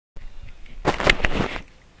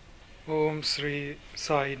Om Sri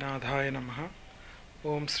Sai Nadhaya Namaha.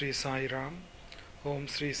 Om Sri Sai Ram. Om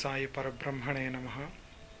Sri Sai Parabrahmane Namaha.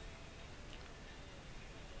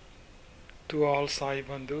 To all Sai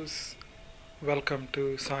Bandhus, welcome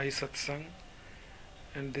to Sai Satsang,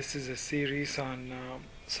 and this is a series on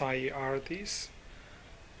Sai arathis.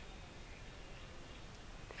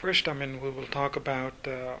 First, we will talk about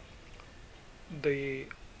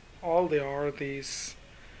all the arathis,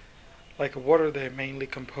 like what are they mainly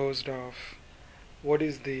composed of, what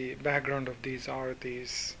is the background of these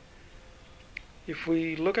arathis. If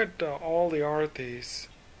we look at all the arathis,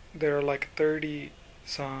 there are like 30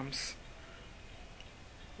 psalms,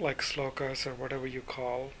 like slokas or whatever you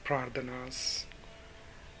call, prardhanas.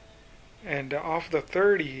 And of the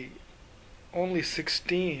 30, only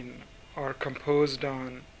 16 are composed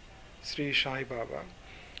on Sri Sai Baba,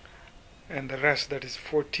 and the rest, that is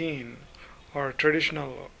 14, are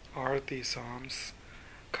traditional arathi psalms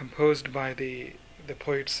composed by the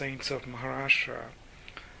poet saints of Maharashtra,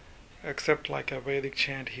 except like a Vedic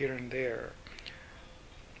chant here and there.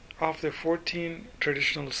 Of the 14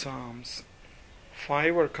 traditional psalms,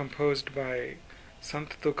 5 are composed by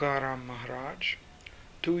Sant Tukaram Maharaj,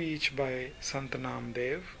 2 each by Sant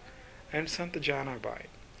Namdev and Sant Janabai,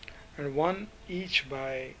 and 1 each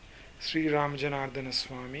by Sri Ramajanardana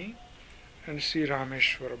Swami and Sri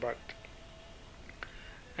Rameshwar Bhatt.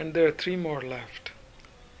 And there are 3 more left.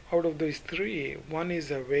 Out of these 3, 1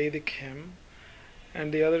 is a Vedic hymn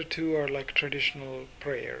and the other 2 are like traditional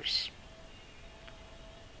prayers.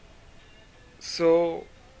 So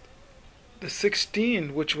the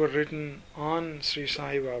 16 which were written on Sri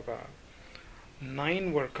Sai Baba,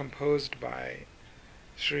 9 were composed by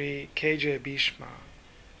Sri K.J. Bhishma,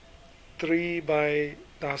 3 by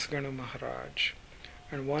Dasganu Maharaj,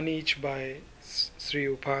 and 1 each by Sri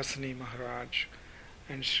Upasani Maharaj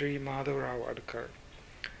and Sri Madhavrao Adkar,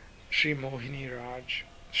 Sri Mohini Raj,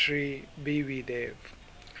 Sri B.V. Dev.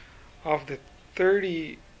 Of the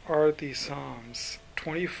 30 arathi psalms,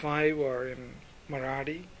 25 are in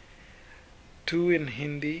Marathi, 2 in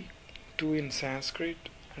Hindi, 2 in Sanskrit,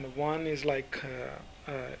 and 1 is like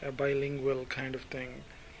a bilingual kind of thing,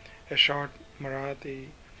 a short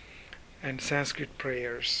Marathi and Sanskrit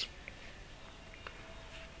prayers.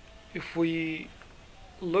 If we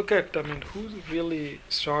look at, who really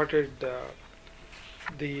started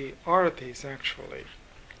the arathis actually.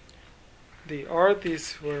 The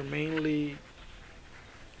arathis were mainly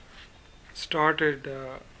started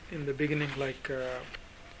in the beginning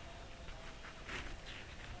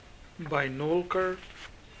by Nolkar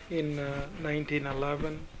in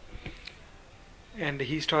 1911, and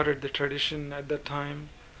he started the tradition at that time,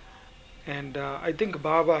 and I think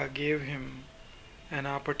Baba gave him an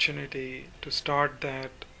opportunity to start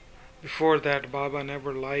that. Before that, Baba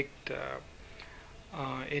never liked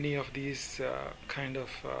any of these kind of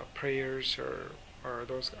prayers or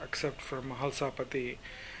those, except for Mahalsapati,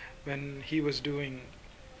 when he was doing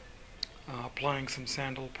applying some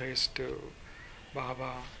sandal paste to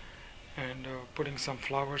Baba and putting some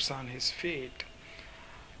flowers on his feet.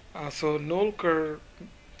 So Nolkar,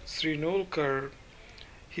 Sri Nolkar,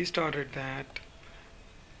 he started that,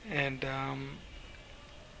 and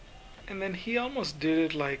then he almost did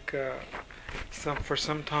it like for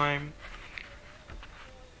some time.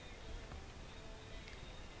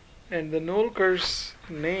 And the Nolkar's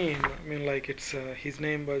name, it's his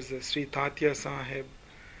name was Sri Tatya Sahib.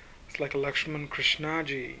 It's like a Lakshman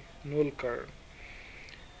Krishnaji Nolkar.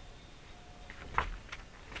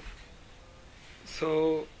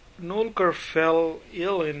 So Nolkar fell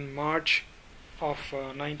ill in March of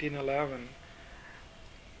 1911,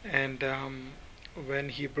 and when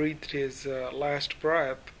he breathed his last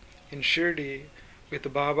breath in Shirdi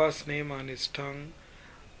with Baba's name on his tongue,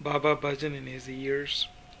 Baba Bhajan in his ears,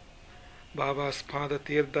 Baba's Pada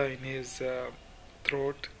Tirtha in his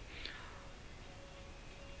throat,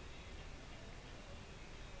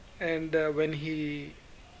 and when he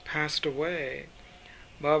passed away,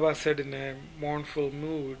 Baba said in a mournful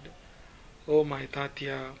mood, "Oh, my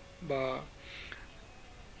Tatya Ba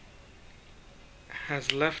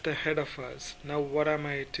has left ahead of us. Now what am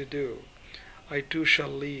I to do? I too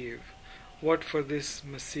shall leave. What for this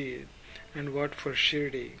Masjid and what for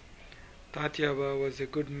Shirdi? Tatya Ba was a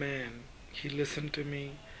good man. He listened to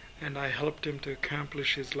me and I helped him to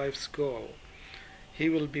accomplish his life's goal. He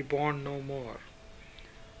will be born no more."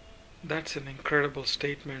 That's an incredible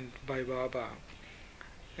statement by Baba.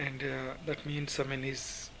 And that means,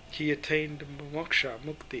 he attained moksha,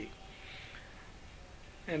 mukti.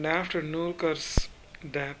 And after Nolkar's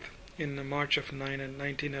death in March of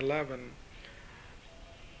 1911,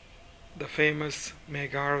 the famous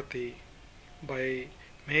Megharati by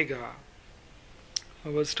Mega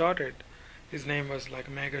was started. His name was like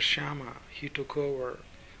Mega Shama. He took over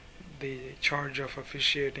the charge of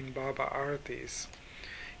officiating Baba arathis.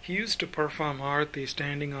 He used to perform arathi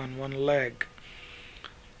standing on one leg.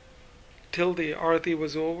 Till the arathi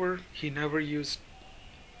was over, he never used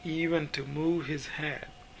even to move his head.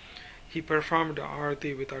 He performed the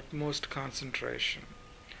arathi with utmost concentration.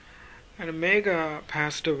 And Mega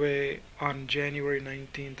passed away on January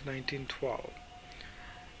 19th, 1912.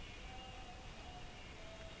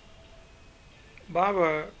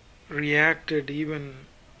 Baba reacted even,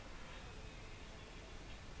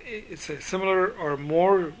 it's a similar or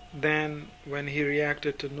more than when he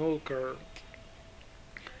reacted to Nulkar.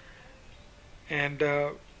 And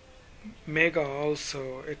Mega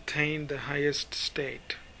also attained the highest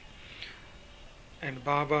state. And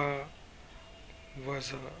Baba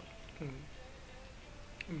was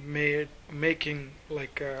making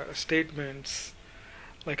like statements,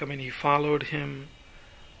 like he followed him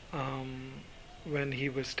when he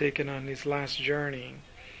was taken on his last journey.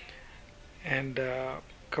 And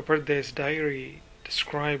Kaparde's diary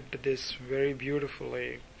described this very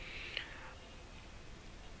beautifully.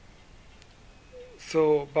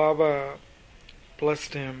 So Baba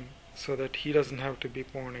blessed him so that he doesn't have to be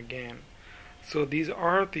born again. So these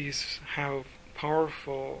arathis have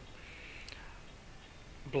powerful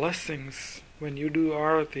blessings. When you do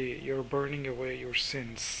arathi, you're burning away your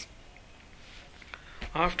sins.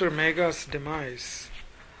 After Mega's demise,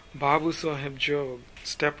 Babu Sahib Jog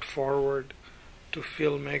stepped forward to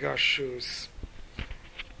fill Mega's shoes.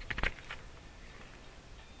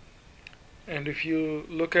 And if you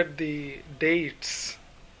look at the dates,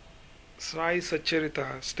 Sai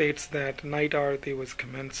Satcharita states that night arati was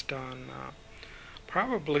commenced on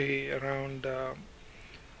probably around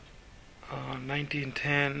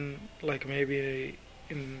 1910, like maybe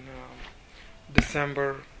in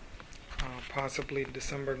December, possibly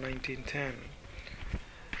December 1910.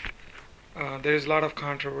 There's a lot of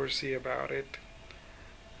controversy about it,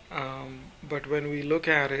 but when we look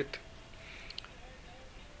at it,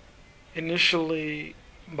 initially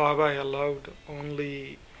Baba allowed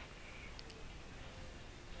only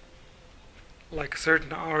like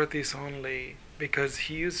certain arathis only, because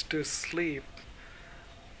he used to sleep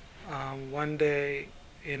one day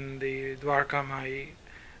in the Dwarka Mai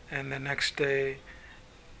and the next day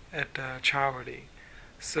at Chavadi.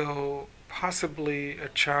 So possibly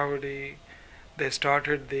at Chavadi they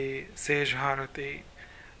started the Sej Harati,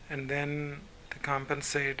 and then to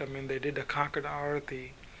compensate, they did a Kakad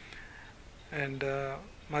Arati, and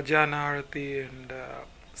Madhyana Arati and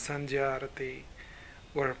Sandhya Arati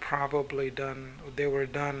were probably done, they were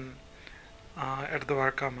done at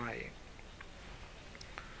Dwarka Mai.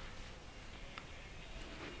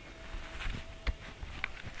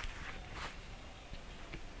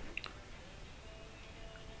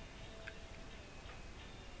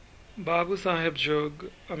 Babu Sahib Jog,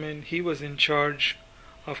 he was in charge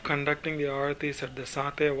of conducting the arathis at the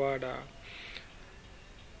Satewada.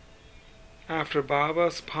 After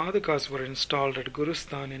Baba's Padakas were installed at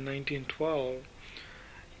Gurustan in 1912,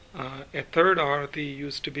 a third arathi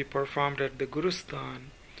used to be performed at the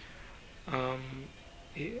Gurustan,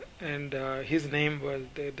 and his name was,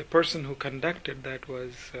 the person who conducted that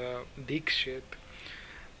was Dikshit,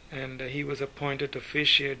 and he was appointed to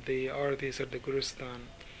officiate the arathis at the Gurustan.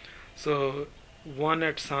 So one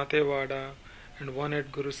at Satewada and one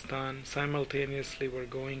at Gurustan simultaneously were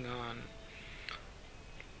going on.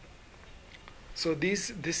 So this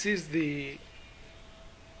is the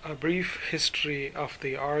a brief history of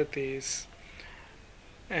the arathis,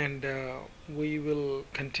 and we will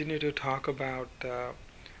continue to talk about the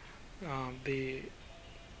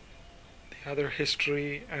other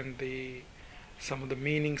history and some of the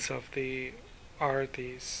meanings of the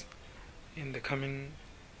arathis in the coming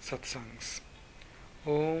satsangs.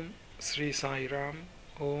 Om Shri Sai Ram,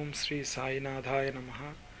 Om Shri Sai Nadhaya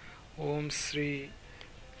Namaha, Om Shri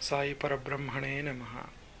Sai Parabrahmane Namaha.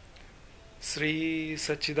 Shri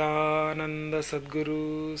Sachidananda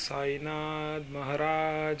Sadguru Sainath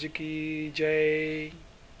Maharaj Ki Jai.